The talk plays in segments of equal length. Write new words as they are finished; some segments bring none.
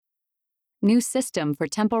New system for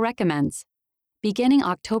Temple recommends. Beginning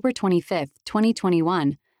October 25,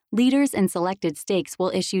 2021, leaders in selected stakes will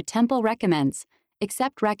issue Temple recommends,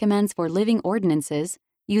 accept recommends for living ordinances,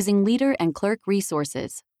 using Leader and Clerk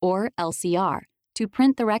Resources, or LCR, to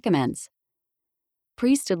print the recommends.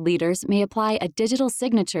 Priesthood leaders may apply a digital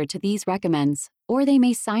signature to these recommends, or they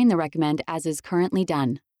may sign the recommend as is currently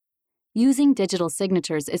done. Using digital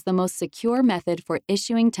signatures is the most secure method for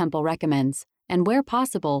issuing Temple recommends, and where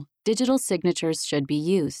possible, digital signatures should be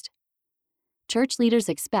used. Church leaders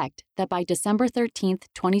expect that by December 13,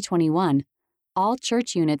 2021, all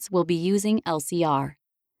church units will be using LCR.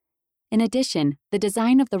 In addition, the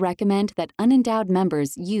design of the recommend that unendowed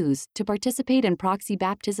members use to participate in proxy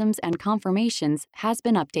baptisms and confirmations has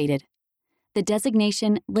been updated. The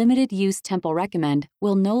designation Limited Use Temple Recommend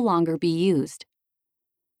will no longer be used.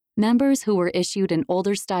 Members who were issued an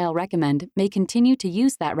older style recommend may continue to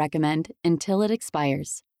use that recommend until it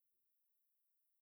expires.